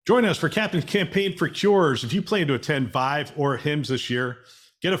Join us for Captain's Campaign for Cures. If you plan to attend Vive or HIMSS this year,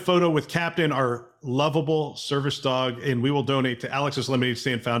 get a photo with Captain, our lovable service dog, and we will donate to Alex's Lemonade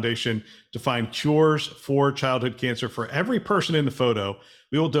Stand Foundation to find cures for childhood cancer. For every person in the photo,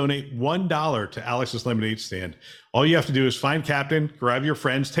 we will donate $1 to Alex's Lemonade Stand. All you have to do is find Captain, grab your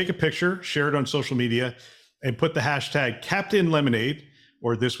friends, take a picture, share it on social media, and put the hashtag Captain Lemonade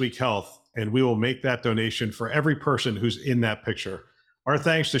or This Week Health, and we will make that donation for every person who's in that picture. Our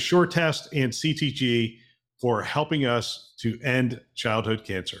thanks to SureTest and CTG for helping us to end childhood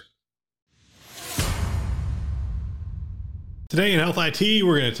cancer. Today in Health IT,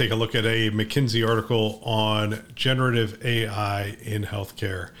 we're going to take a look at a McKinsey article on generative AI in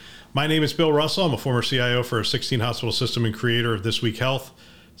healthcare. My name is Bill Russell. I'm a former CIO for a 16-hospital system and creator of This Week Health,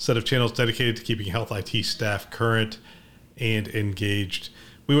 a set of channels dedicated to keeping health IT staff current and engaged.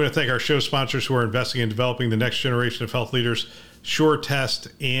 We want to thank our show sponsors who are investing in developing the next generation of health leaders,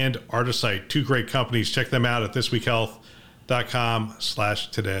 SureTest and Artisight, two great companies. Check them out at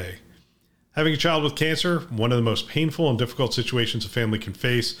thisweekhealth.com/today. Having a child with cancer, one of the most painful and difficult situations a family can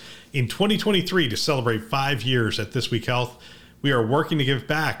face. In 2023, to celebrate 5 years at This Week Health, we are working to give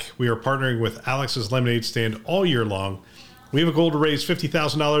back. We are partnering with Alex's Lemonade Stand all year long. We have a goal to raise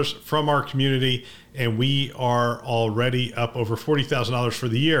 $50,000 from our community, and we are already up over $40,000 for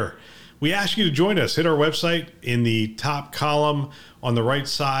the year. We ask you to join us. Hit our website. In the top column on the right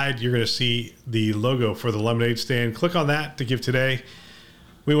side, you're going to see the logo for the Lemonade Stand. Click on that to give today.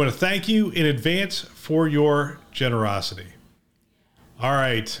 We want to thank you in advance for your generosity. All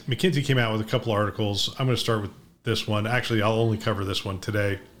right. McKinsey came out with a couple articles. I'm going to start with this one. Actually, I'll only cover this one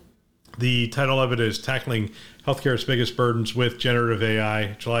today. The title of it is Tackling Healthcare's Biggest Burdens with Generative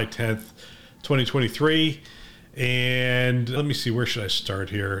AI, July 10th, 2023. And let me see, where should I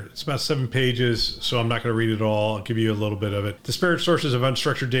start here? It's about 7 pages, so I'm not going to read it all. I'll give you a little bit of it. Disparate sources of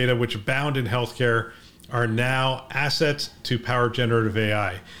unstructured data which abound in healthcare are now assets to power generative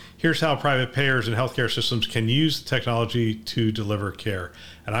AI. Here's how private payers and healthcare systems can use technology to deliver care.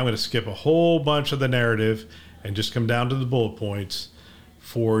 And I'm going to skip a whole bunch of the narrative and just come down to the bullet points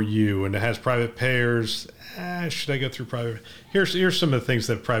for you. And it has private payers. Should I go through private? Here's some of the things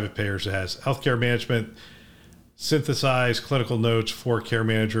that private payers has. Healthcare management, synthesize clinical notes for care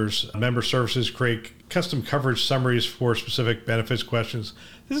managers. Member services create custom coverage summaries for specific benefits questions.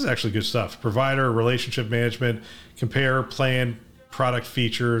 This is actually good stuff. Provider relationship management, compare plan product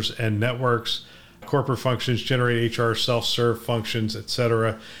features and networks, corporate functions, generate HR self-serve functions,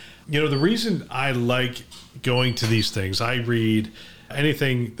 etc. You know, the reason I like going to these things, I read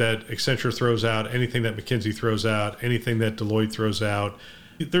anything that Accenture throws out, anything that McKinsey throws out, anything that Deloitte throws out.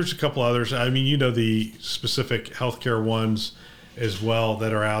 There's a couple others. I mean, you know, the specific healthcare ones as well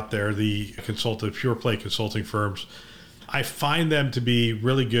that are out there, the pure play consulting firms. I find them to be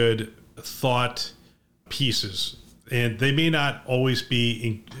really good thought pieces, and they may not always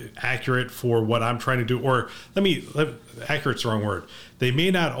be accurate for what I'm trying to do, or accurate's the wrong word. They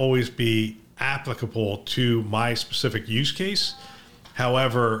may not always be applicable to my specific use case.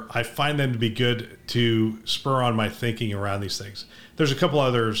 However, I find them to be good to spur on my thinking around these things. There's a couple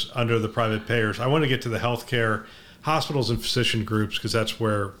others under the private payers. I want to get to the healthcare, hospitals, and physician groups because that's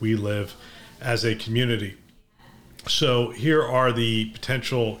where we live as a community. So here are the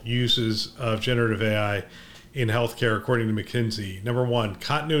potential uses of generative AI in healthcare according to McKinsey. Number 1,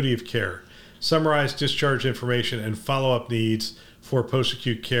 continuity of care. Summarize discharge information and follow-up needs for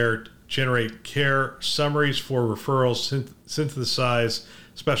post-acute care. Generate care summaries for referrals, synthesize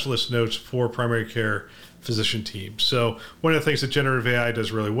specialist notes for primary care physician teams. So one of the things that generative AI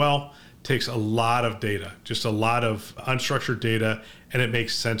does really well, takes a lot of data, just a lot of unstructured data, and it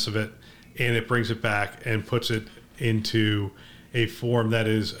makes sense of it, and it brings it back and puts it into a form that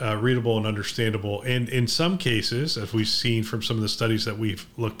is readable and understandable. And in some cases, as we've seen from some of the studies that we've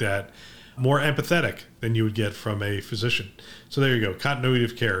looked at, more empathetic than you would get from a physician. So there you go, continuity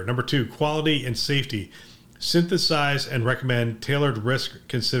of care. Number 2, quality and safety. Synthesize and recommend tailored risk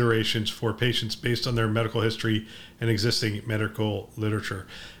considerations for patients based on their medical history and existing medical literature.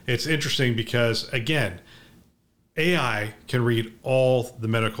 It's interesting because, again, AI can read all the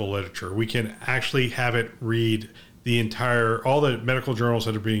medical literature. We can actually have it read all the medical journals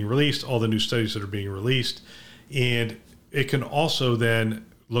that are being released, all the new studies that are being released, and it can also then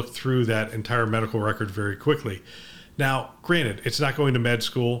look through that entire medical record very quickly. Now, granted, it's not going to med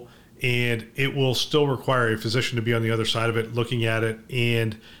school, and it will still require a physician to be on the other side of it, looking at it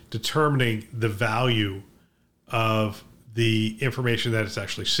and determining the value of the information that it's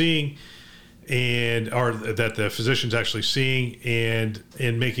actually seeing, or that the physician's actually seeing, and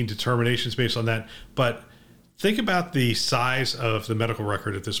making determinations based on that. But think about the size of the medical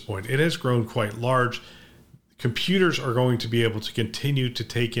record at this point. It has grown quite large. Computers are going to be able to continue to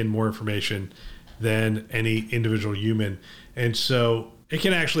take in more information than any individual human. And so it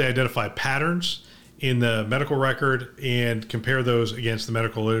can actually identify patterns in the medical record and compare those against the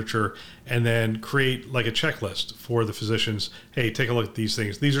medical literature, and then create like a checklist for the physicians. Hey, take a look at these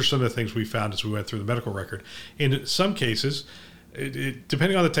things. These are some of the things we found as we went through the medical record. In some cases,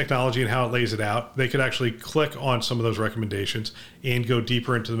 depending on the technology and how it lays it out, they could actually click on some of those recommendations and go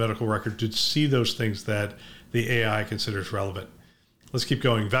deeper into the medical record to see those things that the AI considers relevant. Let's keep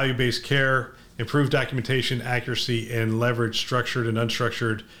going. Value-based care, improve documentation accuracy, and leverage structured and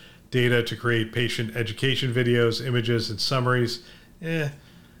unstructured data to create patient education videos, images, and summaries.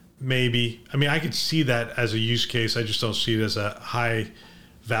 Maybe. I mean, I could see that as a use case. I just don't see it as a high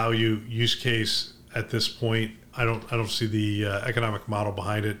value use case at this point. I don't see the economic model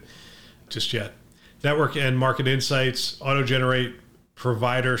behind it just yet. Network and market insights, auto-generate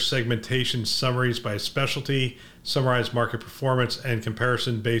provider segmentation summaries by specialty, summarize market performance and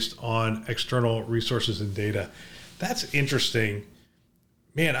comparison based on external resources and data. That's interesting.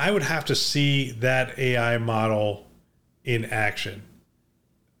 Man, I would have to see that AI model in action.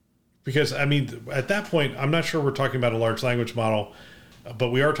 Because, I mean, at that point, I'm not sure we're talking about a large language model, but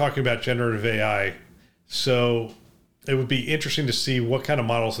we are talking about generative AI. So it would be interesting to see what kind of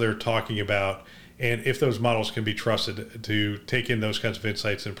models they're talking about and if those models can be trusted to take in those kinds of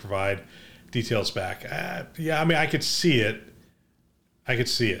insights and provide details back. Yeah, I mean, I could see it.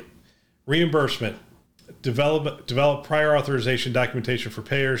 Reimbursement. Develop prior authorization documentation for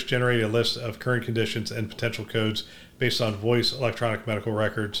payers, generate a list of current conditions and potential codes based on voice, electronic medical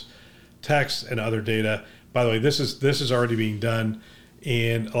records, text, and other data. By the way, this is already being done,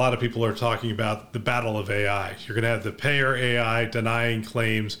 and a lot of people are talking about the battle of AI. You're going to have the payer AI denying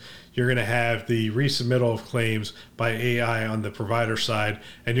claims. You're going to have the resubmittal of claims by AI on the provider side,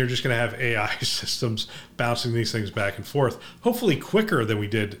 and you're just going to have AI systems bouncing these things back and forth, hopefully quicker than we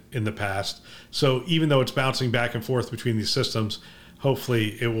did in the past. So even though it's bouncing back and forth between these systems,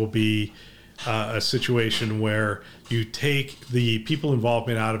 hopefully it will be a situation where you take the people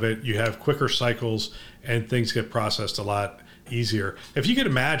involvement out of it, you have quicker cycles, and things get processed a lot easier. If you could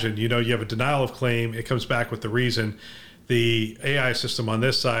imagine, you have a denial of claim, it comes back with the reason. The AI system on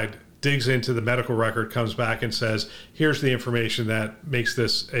this side digs into the medical record, comes back and says, here's the information that makes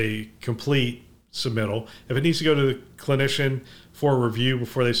this a complete submittal. If it needs to go to the clinician for review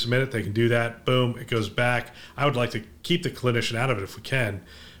before they submit it, they can do that. Boom, it goes back. I would like to keep the clinician out of it if we can,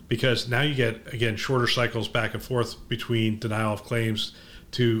 because now you get, again, shorter cycles back and forth between denial of claims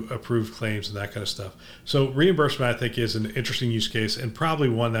to approved claims and that kind of stuff. So reimbursement, I think, is an interesting use case and probably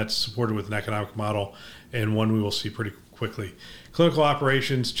one that's supported with an economic model and one we will see pretty quickly. Clinical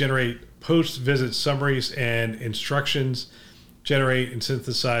operations, generate post-visit summaries and instructions, generate and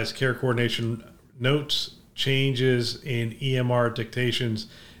synthesize care coordination notes, changes in EMR dictations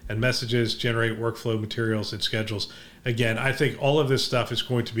and messages, generate workflow materials and schedules. Again, I think all of this stuff is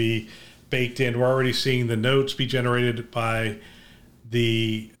going to be baked in. We're already seeing the notes be generated by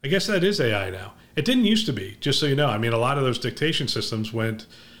I guess that is AI now. It didn't used to be, just so you know. I mean, a lot of those dictation systems went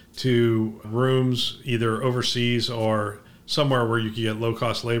to rooms either overseas or somewhere where you could get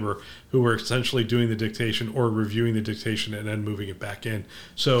low-cost labor who were essentially doing the dictation or reviewing the dictation and then moving it back in.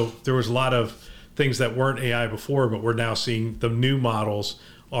 So there was a lot of things that weren't AI before, but we're now seeing the new models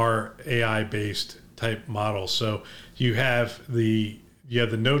are AI-based type models. So you have the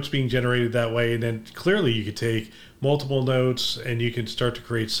notes being generated that way, and then clearly you could take multiple notes and you can start to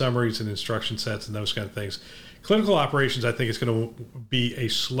create summaries and instruction sets and those kind of things. Clinical operations, I think, is going to be a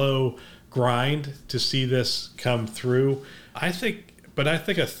slow grind to see this come through. I think a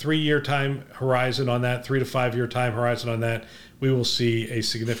 3-year time horizon on that, 3 to 5 year time horizon on that, we will see a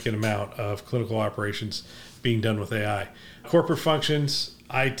significant amount of clinical operations being done with AI. Corporate functions,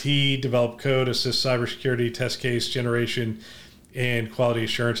 IT, develop code, assist cybersecurity, test case generation, and quality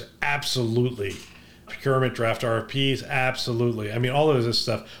assurance, absolutely. Procurement, draft RFPs, absolutely. I mean, all of this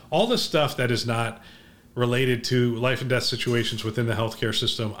stuff, all the stuff that is not related to life and death situations within the healthcare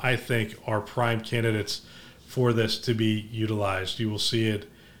system, I think are prime candidates for this to be utilized. You will see it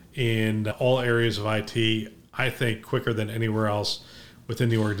in all areas of IT, I think, quicker than anywhere else within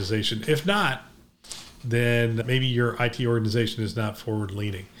the organization. If not, then maybe your IT organization is not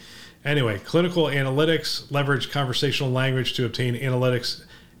forward-leaning. Anyway, clinical analytics, leverage conversational language to obtain analytics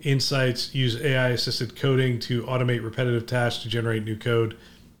insights, use AI-assisted coding to automate repetitive tasks to generate new code.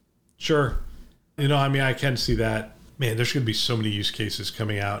 Sure. I can see that Man, there's going to be so many use cases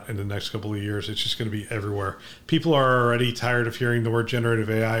coming out in the next couple of years. It's just going to be everywhere. People are already tired of hearing the word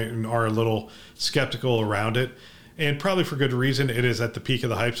generative AI and are a little skeptical around it. And probably for good reason. It is at the peak of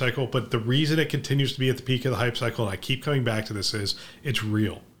the hype cycle. But the reason it continues to be at the peak of the hype cycle, and I keep coming back to this, is it's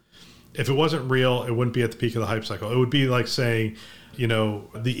real. If it wasn't real, it wouldn't be at the peak of the hype cycle. It would be like saying,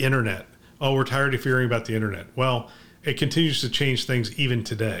 the internet. Oh, we're tired of hearing about the internet. Well, it continues to change things even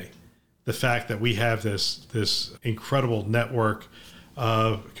today. The fact that we have this incredible network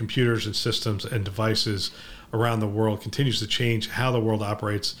of computers and systems and devices around the world continues to change how the world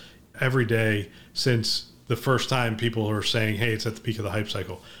operates every day since the first time people are saying, hey, it's at the peak of the hype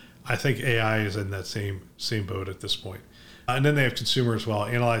cycle. I think AI is in that same boat at this point. And then they have consumer as well.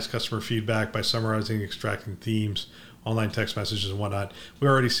 Analyze customer feedback by summarizing, extracting themes, online text messages and whatnot. We're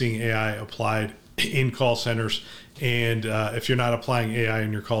already seeing AI applied in call centers. And if you're not applying AI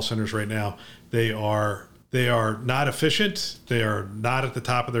in your call centers right now, they are not efficient. They are not at the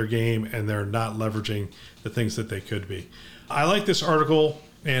top of their game, and they're not leveraging the things that they could be. I like this article,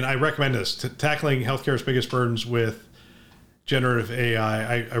 and I recommend this. Tackling Healthcare's Biggest Burdens with Generative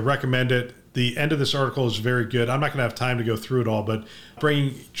AI. I recommend it. The end of this article is very good. I'm not going to have time to go through it all, but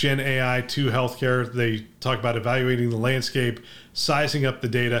bringing Gen AI to healthcare, they talk about evaluating the landscape, sizing up the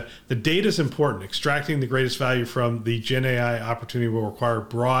data. The data is important. Extracting the greatest value from the Gen AI opportunity will require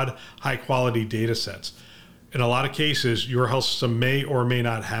broad, high-quality data sets. In a lot of cases, your health system may or may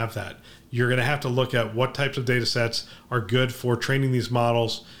not have that. You're going to have to look at what types of data sets are good for training these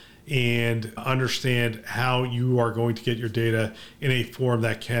models and understand how you are going to get your data in a form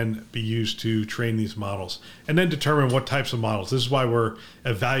that can be used to train these models. And then determine what types of models. This is why we're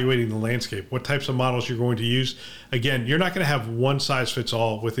evaluating the landscape. What types of models you're going to use. Again, you're not going to have one size fits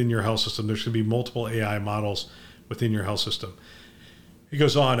all within your health system. There's going to be multiple AI models within your health system. It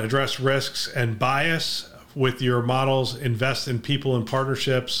goes on, address risks and bias with your models, invest in people and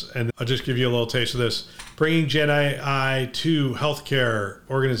partnerships. And I'll just give you a little taste of this. Bringing Gen AI to healthcare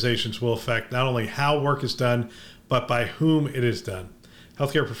organizations will affect not only how work is done, but by whom it is done.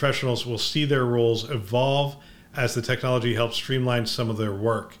 Healthcare professionals will see their roles evolve as the technology helps streamline some of their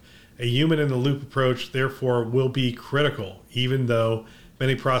work. A human-in-the-loop approach, therefore, will be critical, even though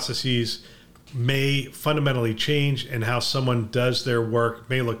many processes may fundamentally change and how someone does their work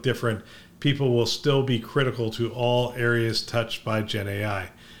may look different. People will still be critical to all areas touched by Gen AI.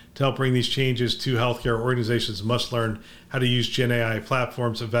 To help bring these changes to healthcare, organizations must learn how to use Gen AI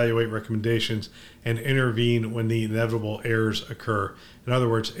platforms, evaluate recommendations, and intervene when the inevitable errors occur. In other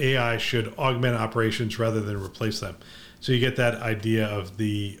words, AI should augment operations rather than replace them. So you get that idea of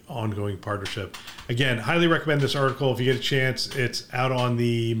the ongoing partnership. Again, highly recommend this article. If you get a chance, it's out on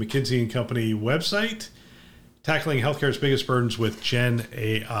the McKinsey & Company website. Tackling Healthcare's Biggest Burdens with Gen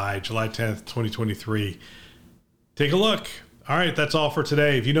AI, July 10th, 2023. Take a look. All right, that's all for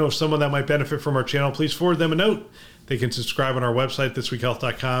today. If you know of someone that might benefit from our channel, please forward them a note. They can subscribe on our website,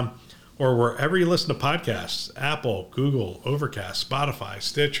 thisweekhealth.com, or wherever you listen to podcasts, Apple, Google, Overcast, Spotify,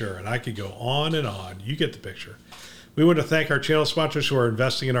 Stitcher, and I could go on and on. You get the picture. We want to thank our channel sponsors who are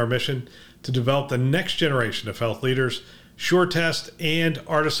investing in our mission to develop the next generation of health leaders, SureTest and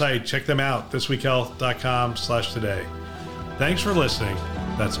Artisite. Check them out, thisweekhealth.com/today. Thanks for listening.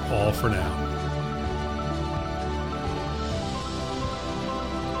 That's all for now.